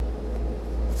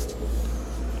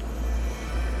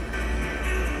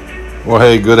Well,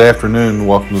 hey, good afternoon.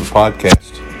 Welcome to the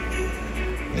podcast.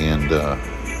 And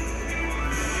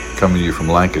coming to you from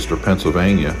Lancaster,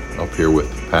 Pennsylvania, up here with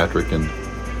Patrick and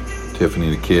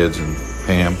Tiffany, the kids, and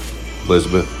Pam,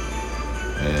 Elizabeth.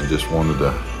 And just wanted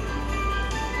to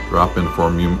drop in for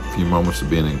a few moments to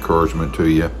be an encouragement to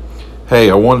you. Hey,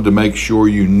 I wanted to make sure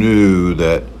you knew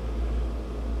that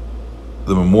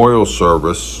the memorial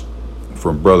service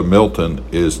for Brother Milton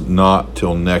is not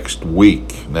till next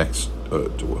week,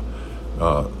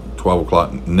 12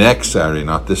 o'clock next Saturday,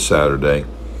 not this Saturday.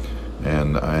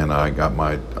 And I got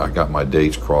my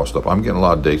dates crossed up. I'm getting a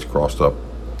lot of dates crossed up.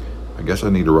 I guess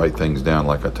I need to write things down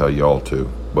like I tell you all to.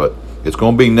 But it's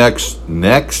going to be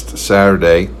next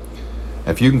Saturday.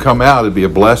 If you can come out, it'd be a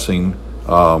blessing.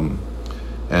 And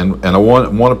I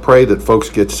want to pray that folks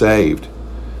get saved.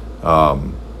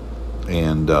 Tim's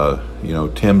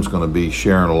going to be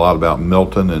sharing a lot about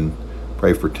Milton, and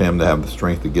pray for Tim to have the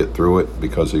strength to get through it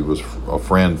because he was a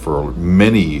friend for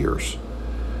many years.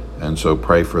 And so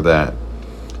pray for that.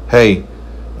 Hey,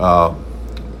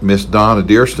 Miss Donna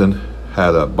Dearston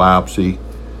had a biopsy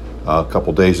a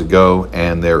couple days ago,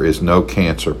 and there is no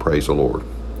cancer, praise the Lord.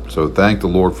 So thank the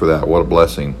Lord for that. What a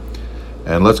blessing.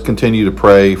 And let's continue to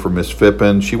pray for Miss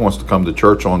Fippen. She wants to come to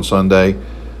church on Sunday.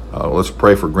 Let's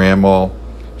pray for Grandma.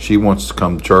 She wants to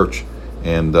come to church.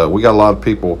 And we got a lot of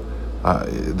people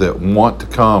that want to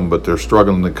come, but they're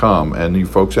struggling to come. And you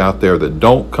folks out there that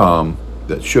don't come,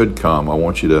 that should come, I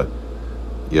want you to,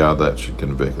 that should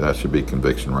convict. That should be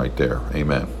conviction right there.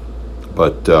 Amen.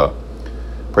 But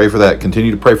pray for that. Continue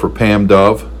to pray for Pam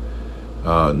Dove.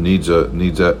 Needs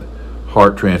that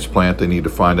heart transplant. They need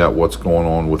to find out what's going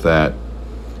on with that.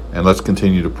 And let's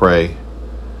continue to pray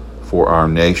for our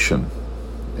nation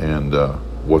and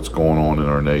what's going on in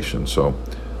our nation. So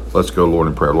let's go, Lord,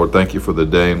 in prayer. Lord, thank you for the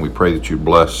day, and we pray that you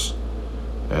bless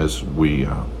as we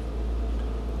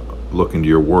look into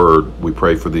your word. We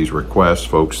pray for these requests,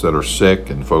 folks that are sick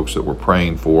and folks that we're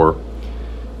praying for.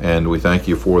 And we thank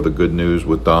you for the good news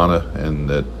with Donna and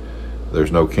that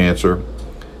there's no cancer.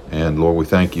 And Lord, we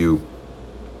thank you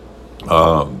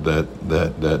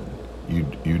that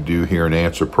you do hear and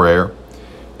answer prayer.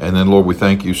 And then, Lord, we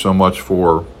thank you so much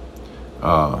for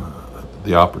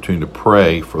the opportunity to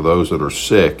pray for those that are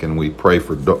sick. And we pray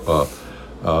for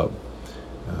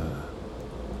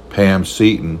Pam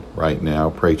Seaton right now.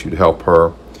 Pray that you'd help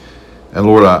her. And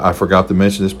Lord, I forgot to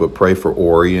mention this, but pray for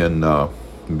Ori and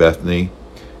Bethany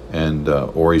and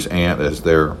Ori's aunt as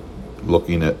they're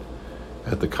looking at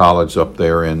the college up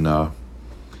there in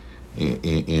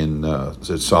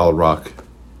Solid Rock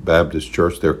Baptist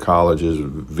Church. Their college is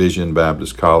Vision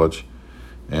Baptist College.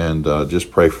 And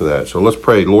just pray for that. So let's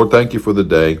pray. Lord, thank you for the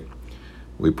day.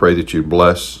 We pray that you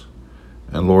bless.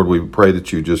 And Lord, we pray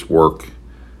that you just work.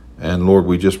 And Lord,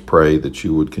 we just pray that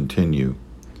you would continue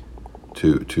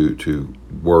to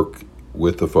work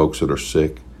with the folks that are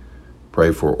sick.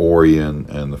 Pray for Ori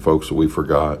and the folks that we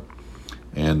forgot.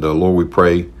 And Lord, we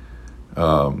pray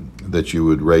that you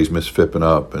would raise Miss Fippen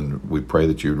up. And we pray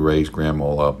that you would raise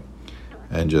Grandma up.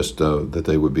 And just that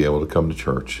they would be able to come to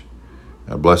church.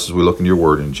 Bless as we look in your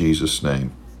word in Jesus'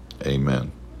 name.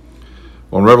 Amen.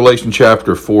 Well, in Revelation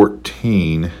chapter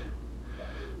 14,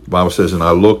 the Bible says, "And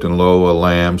I looked, and lo, a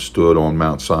lamb stood on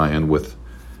Mount Zion with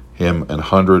him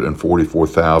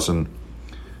 144,000,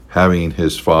 having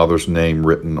his father's name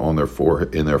written on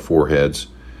in their foreheads.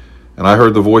 And I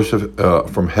heard the voice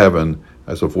from heaven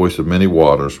as the voice of many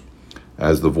waters,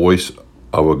 as the voice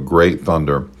of a great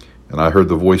thunder. And I heard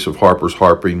the voice of harpers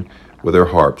harping with their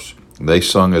harps. They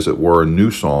sung, as it were, a new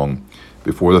song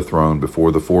before the throne,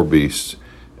 before the four beasts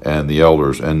and the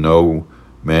elders. And no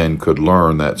man could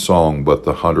learn that song but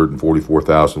the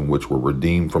 144,000 which were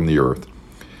redeemed from the earth.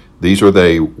 These are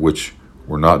they which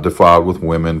were not defiled with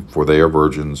women, for they are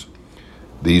virgins.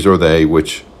 These are they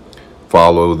which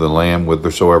follow the Lamb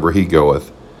whithersoever he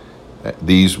goeth.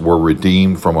 These were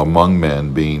redeemed from among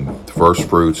men, being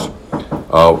firstfruits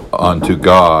unto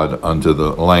God, unto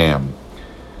the Lamb.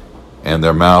 And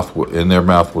in their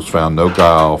mouth was found no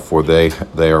guile, for they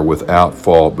are without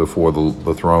fault before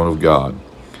the throne of God."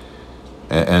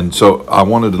 And so I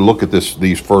wanted to look at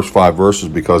these first 5 verses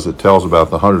because it tells about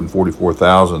the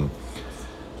 144,000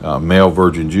 male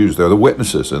virgin Jews. They're the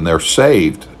witnesses, and they're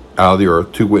saved out of the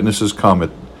earth. 2 witnesses come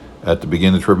at the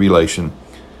beginning of the tribulation.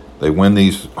 They win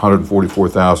these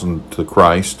 144,000 to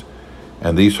Christ,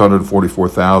 and these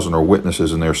 144,000 are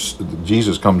witnesses, and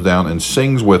Jesus comes down and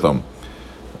sings with them.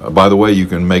 By the way, you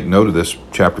can make note of this.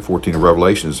 Chapter 14 of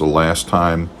Revelation is the last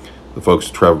time the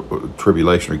folks of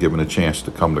tribulation are given a chance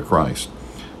to come to Christ.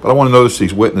 But I want to notice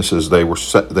these witnesses. They were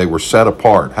set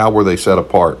apart. How were they set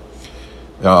apart?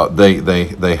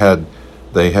 They had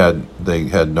They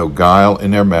had no guile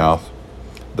in their mouth.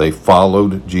 They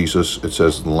followed Jesus. It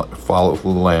says, follow the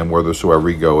Lamb whithersoever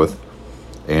he goeth.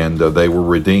 And they were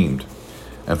redeemed.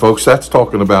 And folks, that's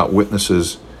talking about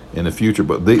witnesses in the future.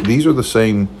 But these are the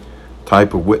same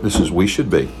type of witnesses we should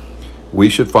be. We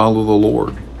should follow the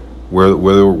Lord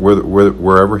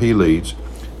wherever he leads.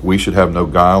 We should have no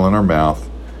guile in our mouth.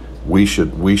 We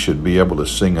should be able to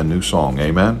sing a new song.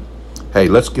 Amen? Hey,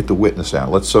 let's get the witness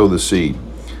out. Let's sow the seed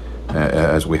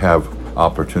as we have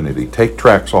opportunity. Take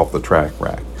tracts off the track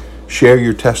rack. Share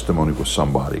your testimony with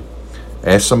somebody.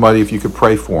 Ask somebody if you could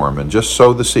pray for them, and just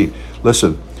sow the seed.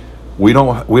 Listen, we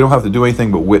don't have to do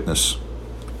anything but witness.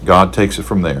 God takes it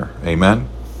from there. Amen?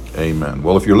 Amen.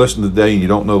 Well, if you're listening today and you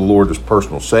don't know the Lord as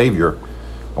personal Savior,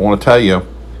 I want to tell you,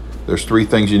 there's 3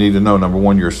 things you need to know. Number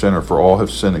 1, you're a sinner, for all have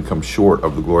sinned and come short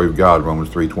of the glory of God, Romans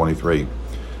 3:23.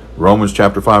 Romans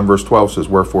chapter 5, verse 12 says,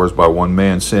 wherefore as by one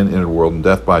man sin entered the world, and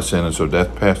death by sin, and so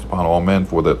death passed upon all men,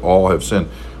 for that all have sinned.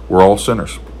 We're all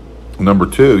sinners. Number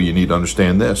 2, you need to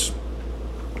understand this.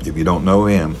 If you don't know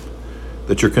him,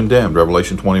 that you're condemned.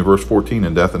 Revelation 20, verse 14,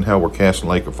 and death and hell were cast in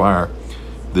the lake of fire.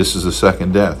 This is the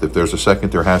second death. If there's a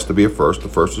second, there has to be a first. The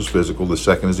first is physical. The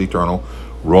second is eternal.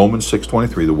 Romans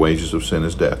 6:23, the wages of sin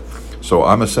is death. So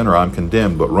I'm a sinner. I'm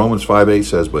condemned. But Romans 5:8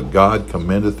 says, but God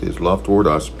commendeth his love toward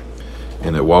us,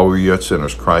 and that while we were yet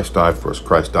sinners, Christ died for us.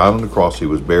 Christ died on the cross. He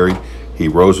was buried. He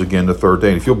rose again the third day.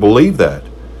 And if you'll believe that,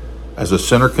 as a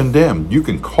sinner condemned, you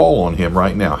can call on him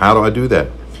right now. How do I do that?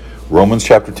 Romans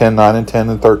chapter 10, 9 and 10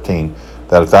 and 13.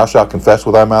 That if thou shalt confess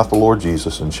with thy mouth the Lord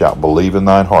Jesus, and shalt believe in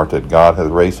thine heart that God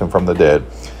hath raised him from the dead,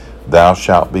 thou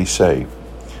shalt be saved.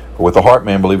 For with the heart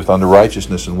man believeth unto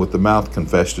righteousness, and with the mouth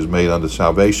confession is made unto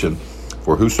salvation.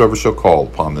 For whosoever shall call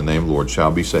upon the name of the Lord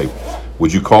shall be saved.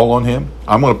 Would you call on him?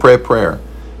 I'm going to pray a prayer.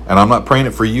 And I'm not praying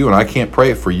it for you, and I can't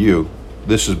pray it for you.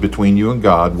 This is between you and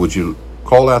God. Would you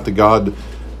call out to God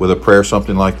with a prayer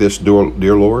something like this?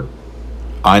 Dear Lord,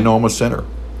 I know I'm a sinner,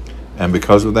 and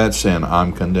because of that sin,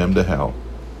 I'm condemned to hell.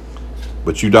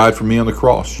 But you died for me on the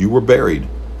cross. You were buried.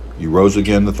 You rose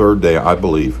again the third day, I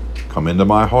believe. Come into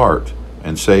my heart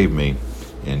and save me.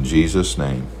 In Jesus'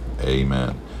 name,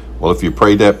 amen. Well, if you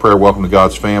prayed that prayer, welcome to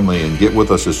God's family, and get with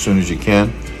us as soon as you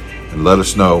can, and let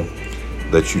us know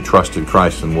that you trusted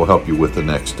Christ, and we'll help you with the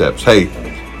next steps. Hey,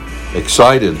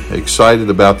 excited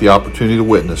about the opportunity to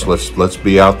witness. Let's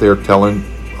be out there telling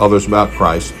others about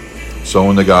Christ,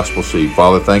 sowing the gospel seed.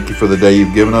 Father, thank you for the day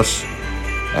you've given us,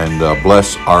 and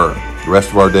bless the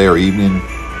rest of our day, our evening,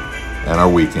 and our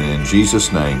weekend. In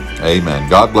Jesus' name, amen.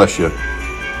 God bless you,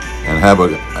 and have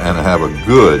a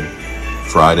good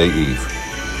Friday Eve.